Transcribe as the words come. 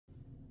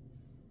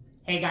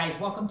Hey guys,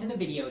 welcome to the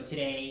video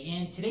today.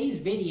 In today's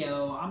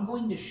video, I'm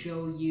going to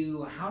show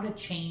you how to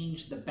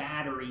change the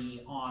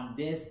battery on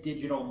this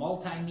digital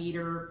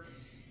multimeter.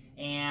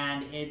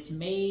 And it's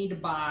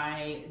made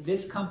by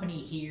this company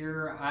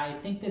here. I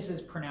think this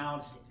is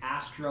pronounced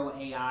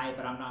AstroAI,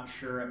 but I'm not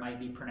sure. It might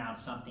be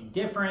pronounced something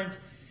different.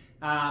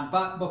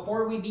 But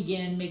before we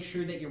begin, make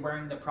sure that you're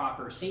wearing the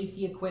proper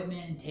safety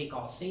equipment and take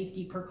all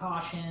safety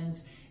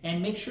precautions. And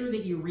make sure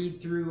that you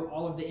read through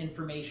all of the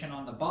information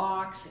on the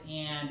box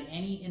and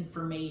any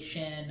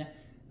information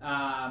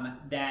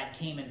that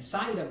came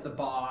inside of the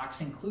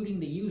box, including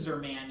the user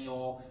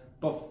manual,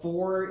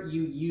 before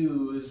you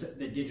use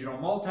the digital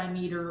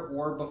multimeter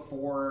or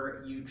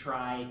before you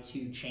try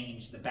to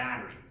change the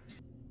battery.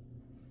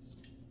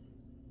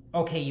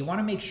 Okay, you want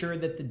to make sure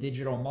that the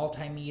digital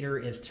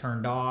multimeter is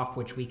turned off,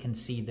 which we can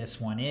see this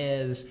one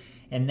is,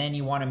 and then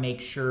you want to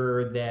make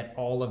sure that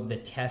all of the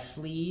test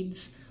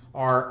leads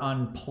are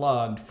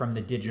unplugged from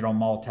the digital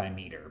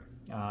multimeter.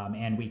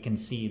 And we can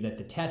see that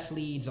the test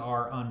leads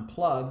are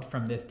unplugged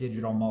from this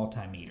digital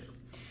multimeter.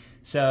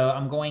 So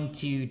I'm going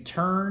to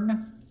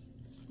turn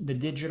the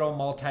digital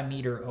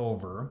multimeter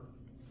over,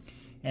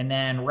 and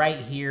then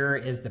right here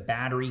is the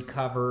battery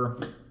cover.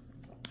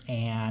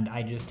 And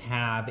I just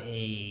have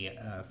a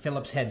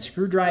Phillips head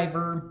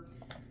screwdriver,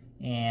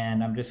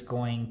 and I'm just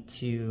going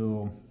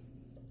to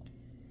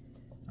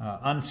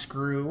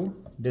unscrew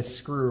this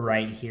screw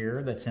right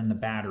here that's in the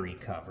battery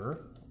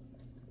cover.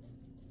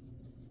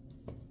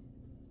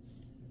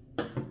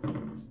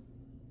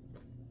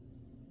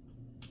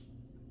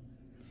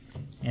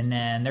 And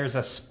then there's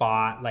a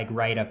spot like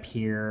right up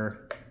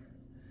here,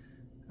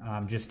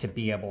 just to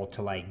be able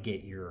to like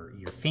get your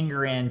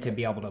finger in to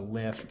be able to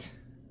lift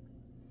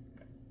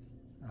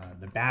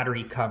the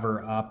battery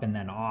cover up and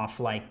then off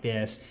like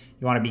this.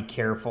 You want to be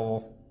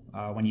careful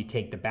when you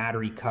take the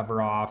battery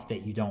cover off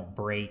that you don't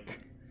break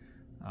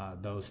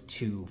those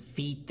 2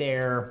 feet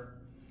there.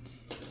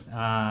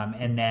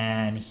 And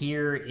then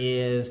here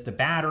is the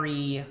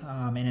battery,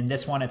 and in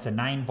this one it's a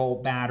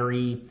 9-volt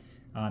battery.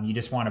 You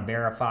just want to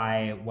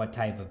verify what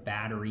type of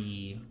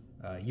battery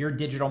your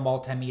digital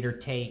multimeter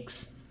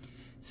takes.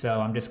 So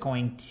I'm just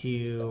going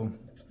to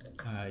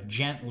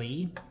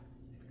gently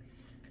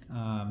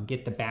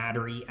get the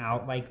battery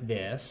out like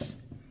this,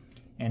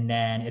 and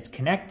then it's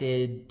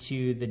connected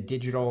to the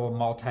digital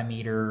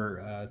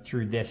multimeter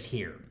through this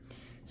here.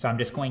 So I'm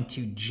just going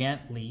to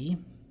gently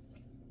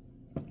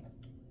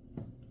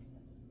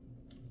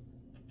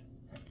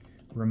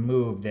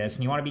remove this,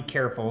 and you want to be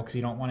careful because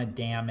you don't want to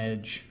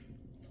damage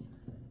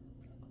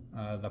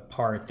the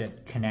part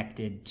that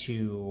connected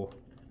to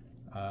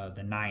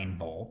the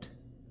 9-volt.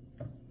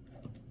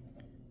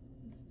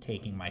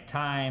 Taking my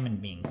time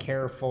and being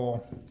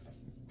careful.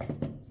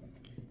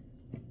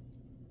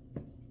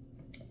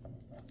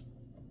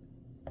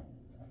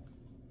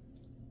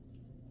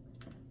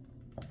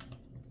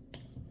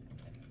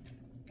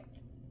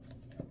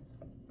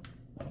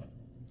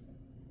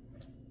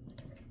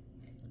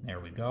 There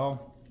we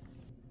go.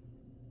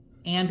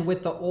 And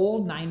with the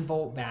old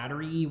 9-volt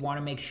battery, you want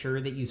to make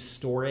sure that you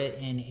store it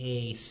in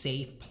a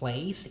safe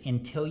place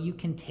until you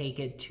can take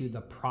it to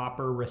the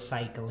proper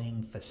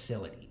recycling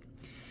facility.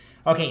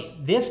 Okay,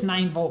 this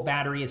 9-volt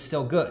battery is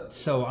still good,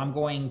 so I'm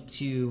going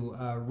to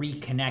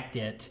reconnect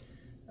it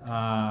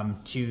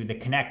to the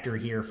connector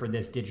here for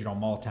this digital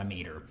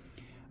multimeter.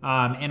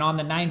 And on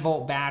the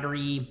 9-volt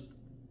battery,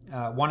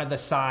 one of the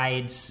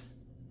sides,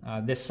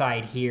 this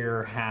side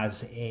here,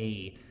 has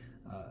a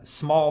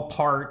small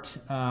part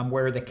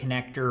where the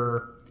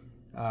connector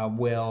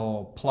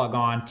will plug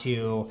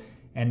onto,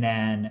 and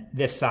then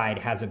this side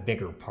has a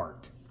bigger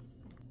part.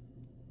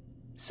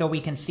 So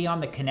we can see on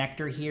the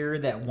connector here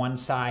that one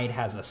side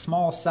has a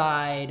small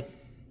side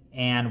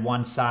and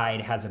one side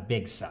has a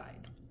big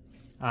side.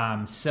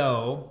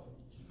 So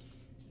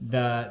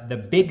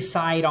the big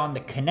side on the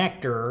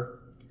connector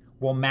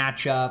will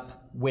match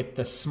up with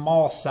the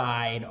small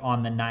side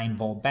on the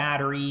 9-volt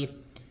battery,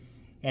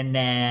 and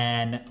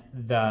then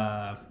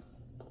the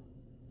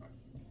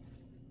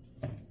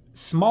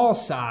small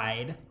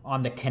side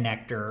on the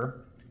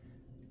connector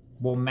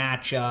will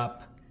match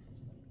up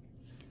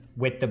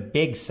with the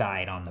big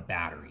side on the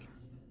battery.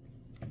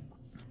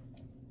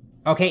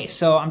 Okay,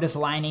 so I'm just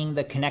lining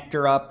the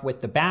connector up with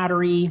the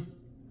battery,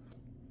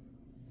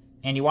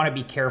 and you want to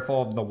be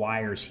careful of the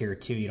wires here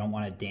too. You don't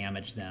want to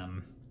damage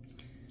them.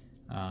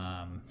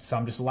 So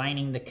I'm just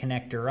lining the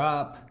connector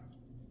up,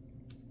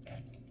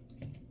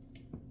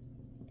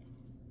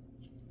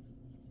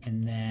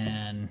 and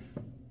then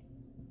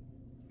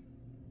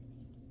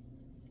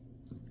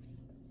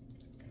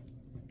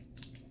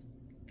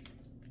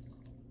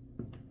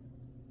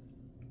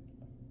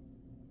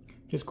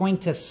just going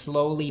to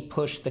slowly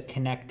push the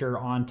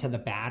connector onto the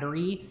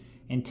battery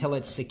until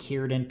it's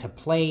secured into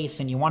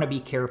place. And you want to be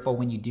careful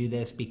when you do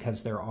this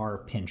because there are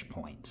pinch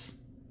points.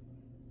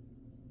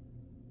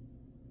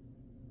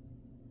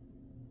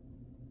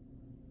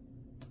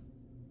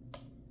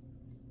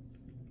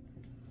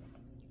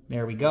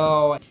 There we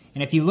go.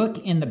 And if you look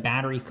in the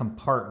battery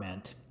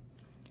compartment,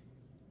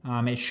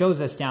 it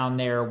shows us down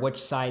there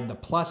which side the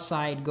plus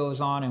side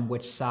goes on and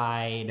which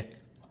side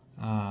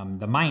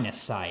the minus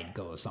side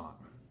goes on.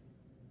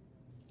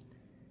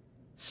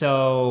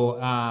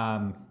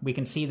 So we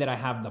can see that I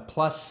have the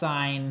plus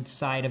sign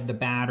side of the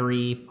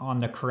battery on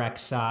the correct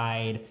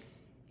side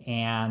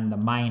and the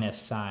minus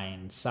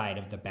sign side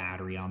of the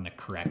battery on the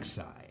correct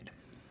side.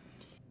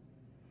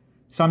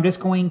 So I'm just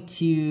going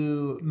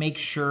to make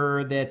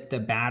sure that the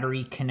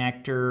battery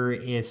connector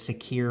is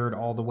secured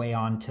all the way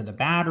onto the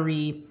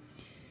battery.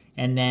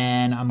 And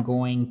then I'm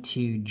going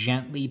to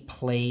gently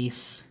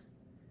place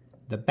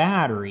the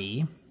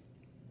battery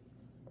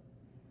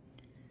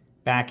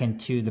back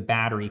into the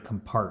battery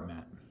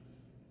compartment.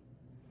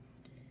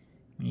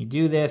 When you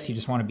do this, you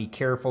just want to be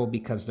careful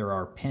because there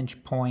are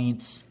pinch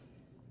points.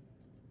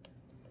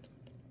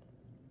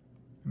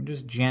 I'm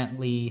just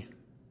gently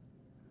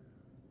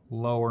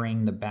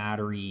lowering the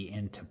battery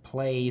into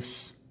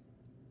place.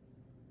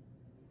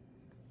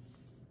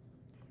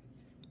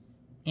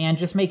 And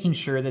just making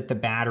sure that the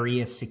battery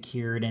is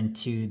secured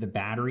into the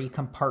battery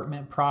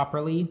compartment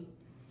properly.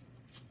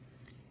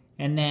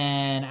 And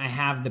then I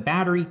have the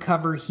battery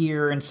cover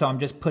here, and so I'm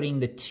just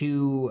putting the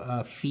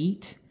 2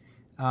 feet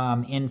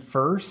in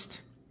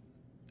first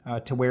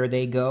to where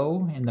they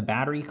go in the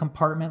battery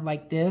compartment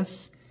like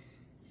this.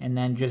 And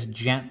then just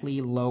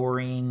gently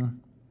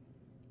lowering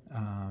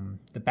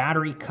the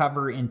battery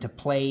cover into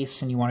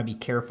place, and you want to be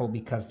careful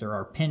because there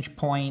are pinch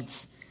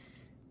points.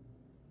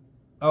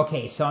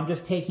 Okay, so I'm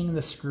just taking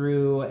the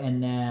screw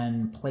and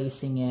then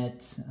placing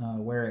it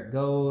where it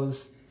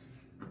goes.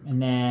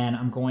 And then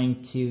I'm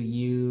going to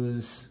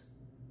use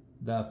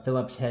the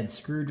Phillips head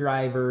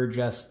screwdriver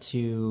just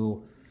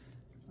to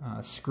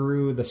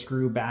screw the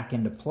screw back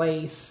into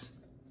place.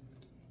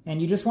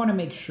 And you just want to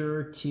make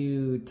sure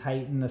to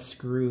tighten the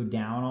screw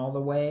down all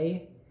the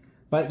way.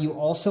 But you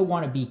also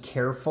want to be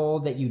careful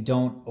that you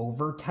don't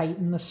over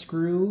tighten the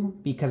screw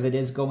because it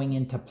is going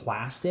into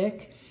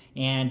plastic.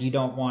 And you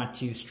don't want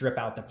to strip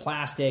out the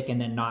plastic and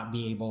then not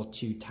be able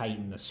to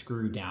tighten the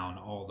screw down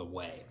all the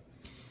way.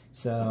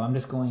 So I'm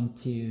just going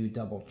to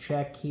double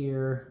check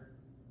here.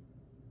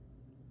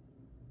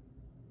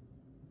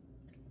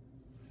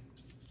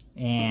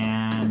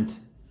 And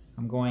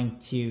I'm going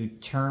to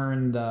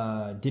turn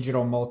the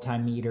digital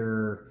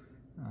multimeter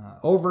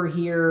over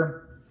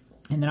here.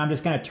 And then I'm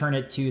just going to turn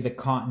it to the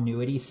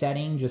continuity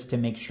setting just to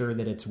make sure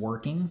that it's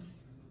working.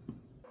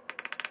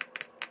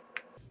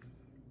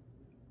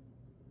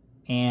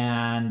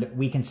 And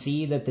we can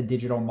see that the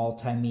digital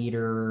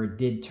multimeter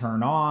did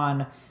turn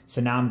on. So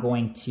now I'm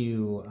going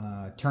to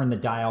turn the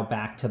dial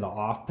back to the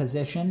off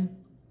position.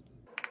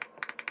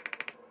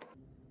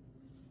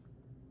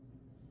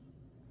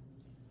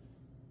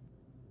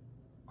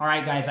 All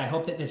right, guys, I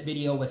hope that this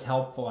video was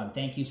helpful, and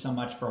thank you so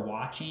much for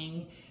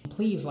watching.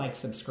 Please like,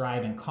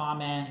 subscribe, and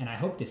comment, and I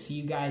hope to see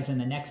you guys in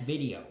the next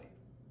video.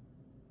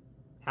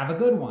 Have a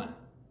good one.